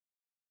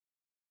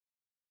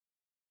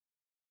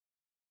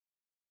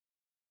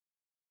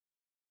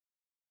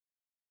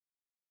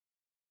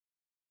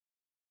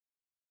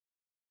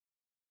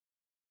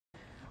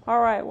All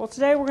right, well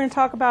today we're going to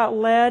talk about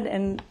lead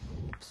and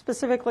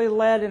specifically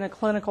lead in a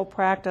clinical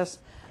practice.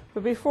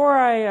 But before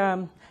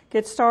I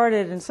get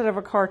started, instead of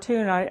a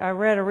cartoon, I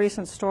read a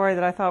recent story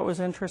that I thought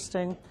was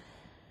interesting.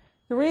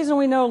 The reason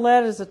we know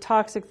lead is a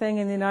toxic thing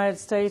in the United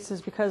States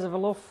is because of a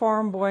little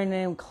farm boy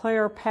named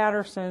Claire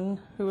Patterson,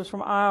 who was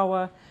from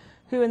Iowa,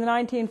 who in the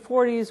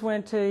 1940s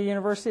went to the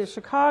University of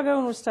Chicago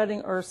and was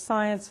studying earth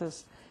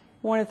sciences.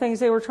 One of the things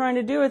they were trying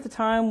to do at the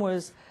time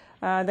was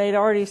they'd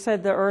already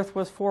said the Earth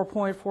was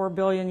 4.4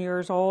 billion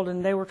years old,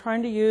 and they were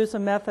trying to use a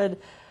method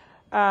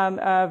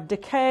of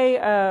decay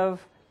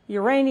of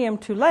uranium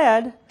to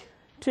lead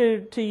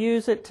to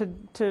use it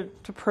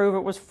to prove it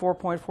was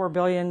 4.4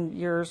 billion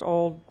years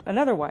old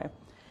another way.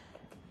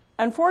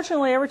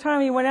 Unfortunately, every time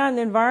he went out in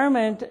the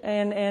environment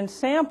and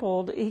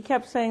sampled, he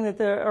kept saying that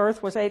the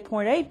Earth was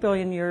 8.8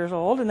 billion years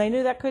old, and they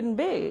knew that couldn't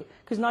be,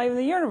 because not even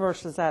the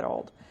universe is that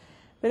old.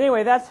 But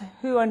anyway, that's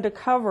who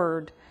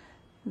uncovered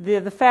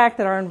the fact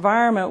that our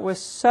environment was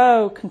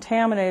so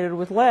contaminated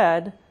with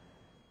lead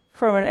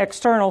from an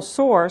external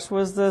source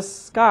was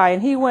this guy.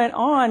 And he went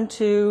on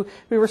to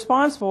be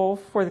responsible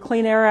for the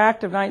Clean Air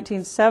Act of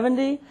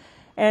 1970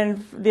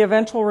 and the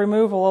eventual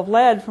removal of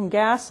lead from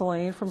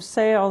gasoline from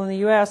sale in the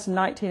U.S. in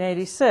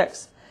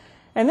 1986.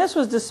 And this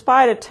was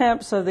despite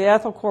attempts of the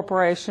Ethyl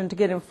Corporation to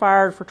get him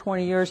fired for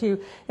 20 years. He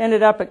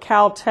ended up at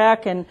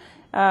Caltech, and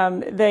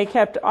they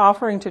kept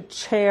offering to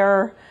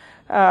chair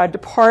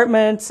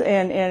departments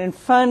and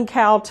fund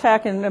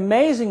Caltech in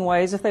amazing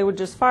ways if they would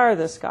just fire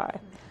this guy.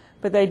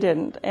 But they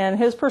didn't. And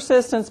his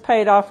persistence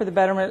paid off for the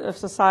betterment of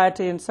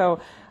society, and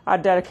so I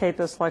dedicate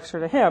this lecture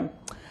to him.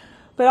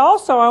 But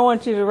also I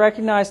want you to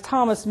recognize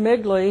Thomas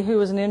Migley, who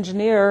was an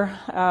engineer,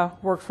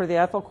 worked for the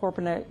Ethyl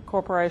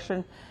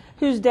Corporation,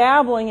 whose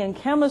dabbling in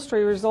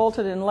chemistry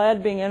resulted in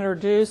lead being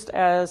introduced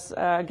as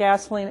a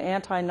gasoline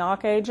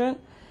anti-knock agent.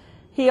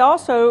 He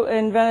also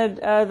invented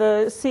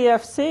the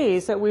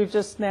CFCs that we've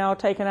just now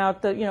taken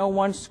out, that,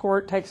 one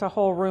squirt takes a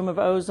whole room of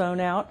ozone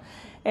out.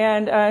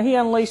 And he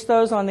unleashed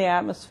those on the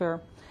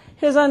atmosphere.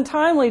 His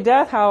untimely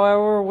death,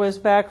 however, was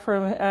back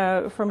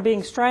from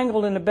being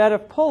strangled in a bed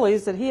of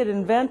pulleys that he had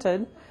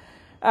invented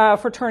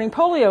for turning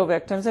polio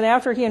victims. And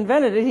after he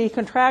invented it, he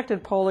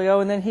contracted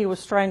polio, and then he was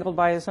strangled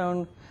by his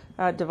own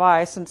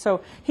device. And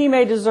so he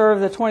may deserve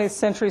the 20th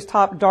century's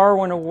top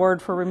Darwin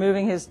Award for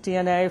removing his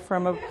DNA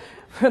from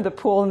the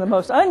pool in the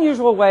most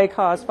unusual way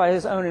caused by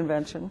his own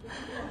invention.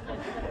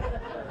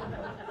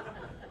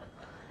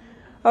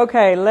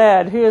 Okay,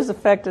 lead. Who is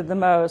affected the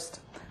most?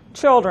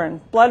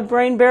 Children.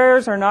 Blood-brain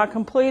barriers are not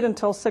complete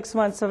until 6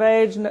 months of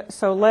age,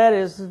 so lead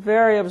is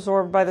very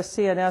absorbed by the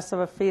CNS of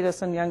a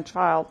fetus and young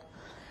child.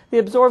 The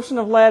absorption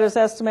of lead is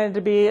estimated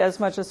to be as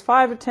much as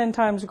 5 to 10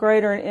 times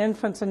greater in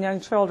infants and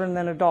young children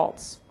than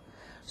adults.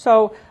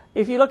 So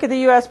if you look at the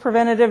U.S.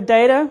 preventative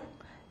data,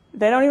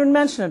 they don't even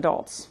mention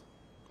adults.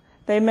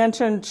 They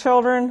mention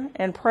children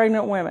and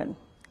pregnant women.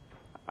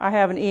 I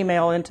have an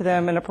email into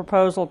them and a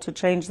proposal to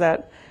change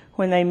that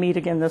when they meet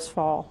again this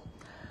fall.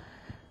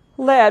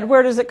 Lead,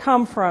 where does it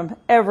come from?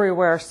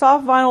 Everywhere.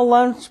 Soft vinyl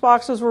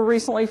lunchboxes were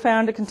recently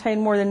found to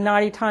contain more than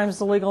 90 times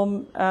the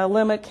legal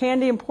limit.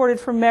 Candy imported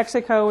from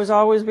Mexico is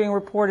always being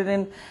reported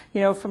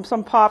in, from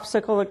some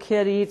popsicle a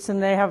kid eats,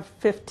 and they have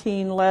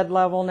 15 lead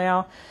level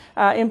now.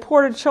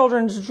 Imported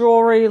children's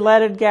jewelry,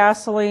 leaded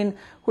gasoline,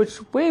 which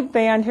we've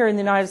banned here in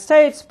the United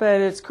States,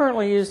 but it's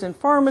currently used in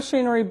farm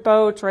machinery,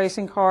 boats,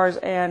 racing cars,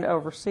 and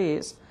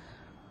overseas.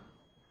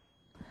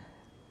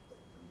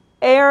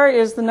 Air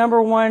is the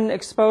number one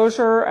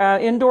exposure.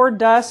 Indoor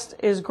dust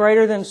is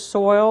greater than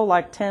soil,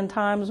 like 10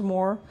 times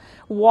more.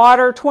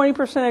 Water,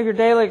 20% of your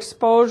daily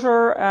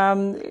exposure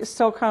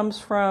still comes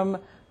from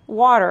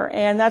water,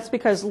 and that's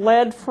because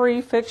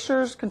lead-free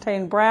fixtures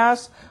contain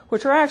brass,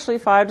 which are actually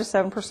 5 to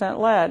 7%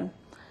 lead.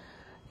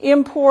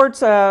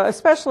 Imports,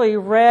 especially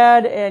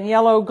red and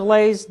yellow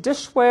glazed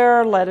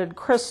dishware, leaded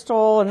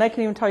crystal, and they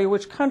can even tell you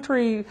which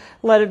country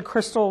leaded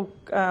crystal,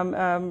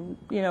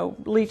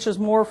 leaches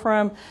more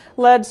from.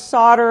 Lead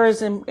solder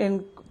is in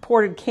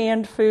imported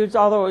canned foods,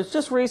 although it was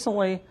just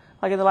recently,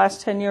 like in the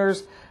last 10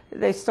 years,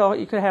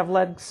 you could have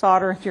lead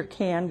solder in your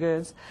canned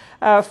goods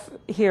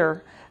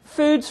here.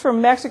 Foods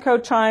from Mexico,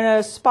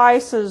 China,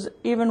 spices,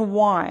 even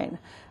wine.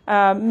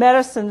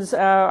 Medicines,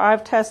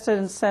 I've tested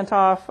and sent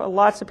off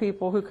lots of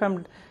people who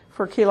come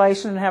for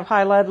chelation and have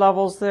high lead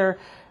levels.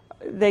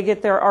 They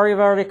get their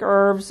Ayurvedic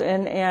herbs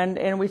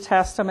and we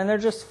test them, and they're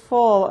just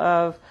full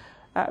of,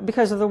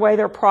 because of the way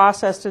they're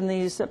processed in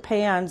these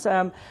pans,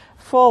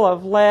 full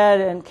of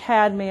lead and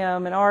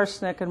cadmium and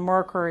arsenic and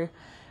mercury.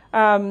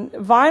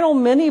 Vinyl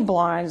mini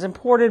blinds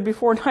imported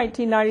before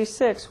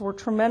 1996 were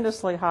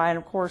tremendously high, and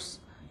of course,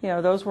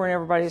 those were in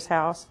everybody's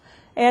house.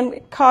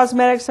 And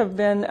cosmetics have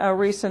been a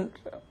recent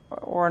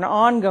or an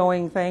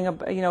ongoing thing,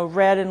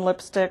 red in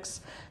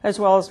lipsticks, as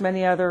well as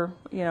many other,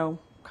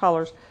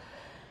 colors.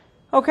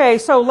 Okay,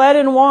 so lead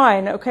in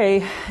wine.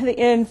 Okay,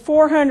 in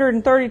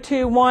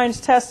 432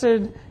 wines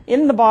tested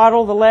in the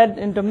bottle, the lead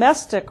in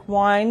domestic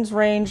wines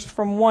ranged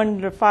from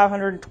 1 to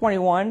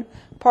 521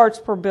 parts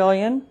per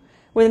billion,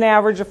 with an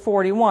average of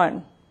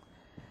 41.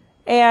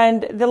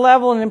 And the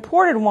level in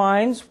imported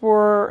wines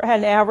had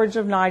an average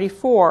of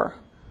 94.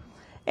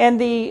 And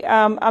the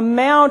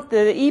amount, the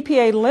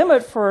EPA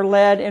limit for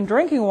lead in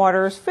drinking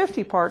water is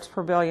 50 parts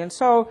per billion.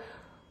 So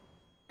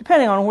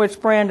depending on which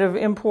brand of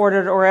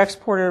imported or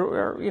exported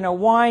or,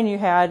 wine you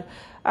had,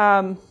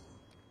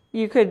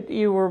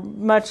 you were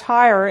much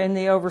higher in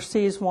the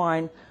overseas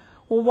wine.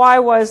 Well, why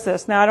was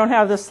this? Now, I don't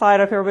have this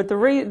slide up here, but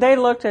they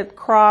looked at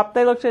crop,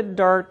 they looked at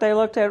dirt, they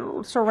looked at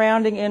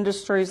surrounding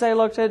industries, they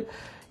looked at,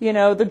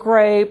 the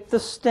grape, the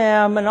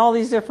stem, and all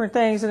these different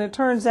things, and it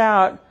turns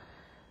out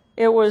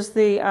it was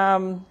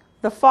the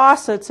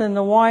faucets in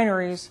the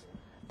wineries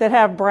that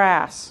have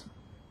brass.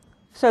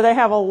 So they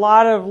have a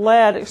lot of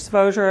lead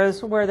exposure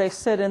as where they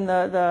sit in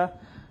the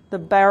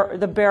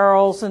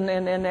barrels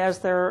and as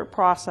they're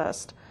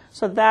processed.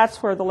 So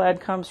that's where the lead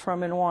comes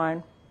from in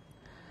wine.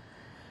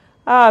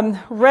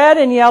 Red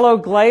and yellow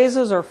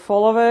glazes are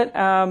full of it.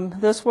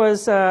 This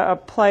was a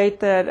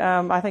plate that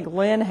I think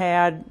Lynn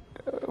had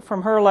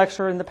from her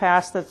lecture in the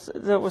past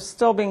that was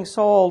still being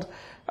sold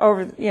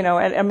over,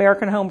 at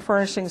American Home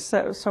Furnishings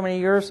so many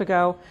years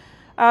ago.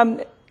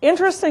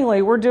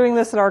 Interestingly, we're doing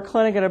this at our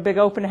clinic at a big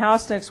open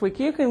house next week.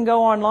 You can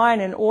go online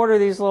and order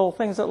these little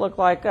things that look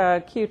like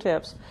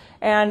Q-tips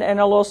and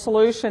a little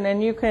solution,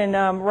 and you can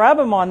rub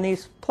them on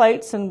these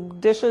plates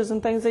and dishes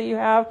and things that you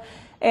have,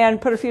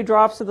 and put a few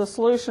drops of the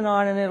solution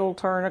on, and it'll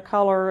turn a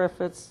color if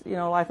it's,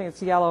 I think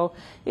it's yellow,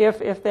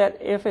 if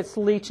it's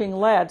leaching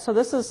lead. So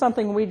this is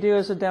something we do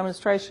as a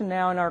demonstration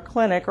now in our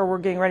clinic, or we're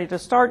getting ready to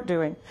start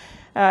doing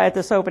at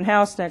this open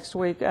house next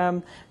week.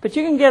 But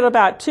you can get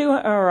about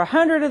 200 or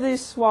 100 of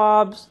these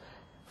swabs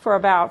for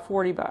about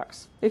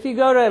 $40. If you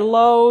go to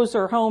Lowe's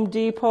or Home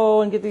Depot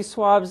and get these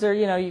swabs there,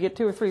 you get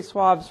 2 or 3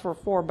 swabs for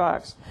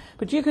 $4.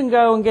 But you can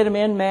go and get them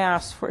en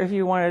masse if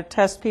you want to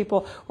test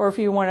people or if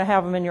you want to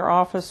have them in your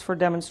office for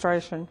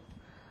demonstration.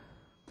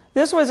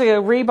 This was a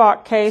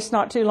Reebok case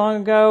not too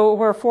long ago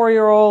where a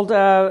 4-year-old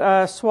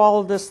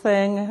swallowed this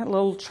thing, a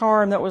little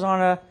charm that was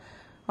on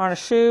a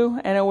shoe,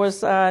 and it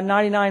was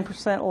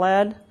 99%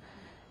 lead.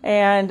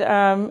 And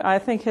I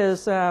think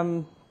his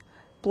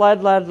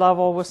blood lead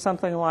level was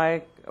something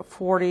like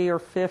 40 or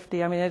 50.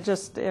 He was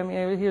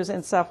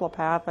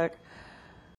encephalopathic.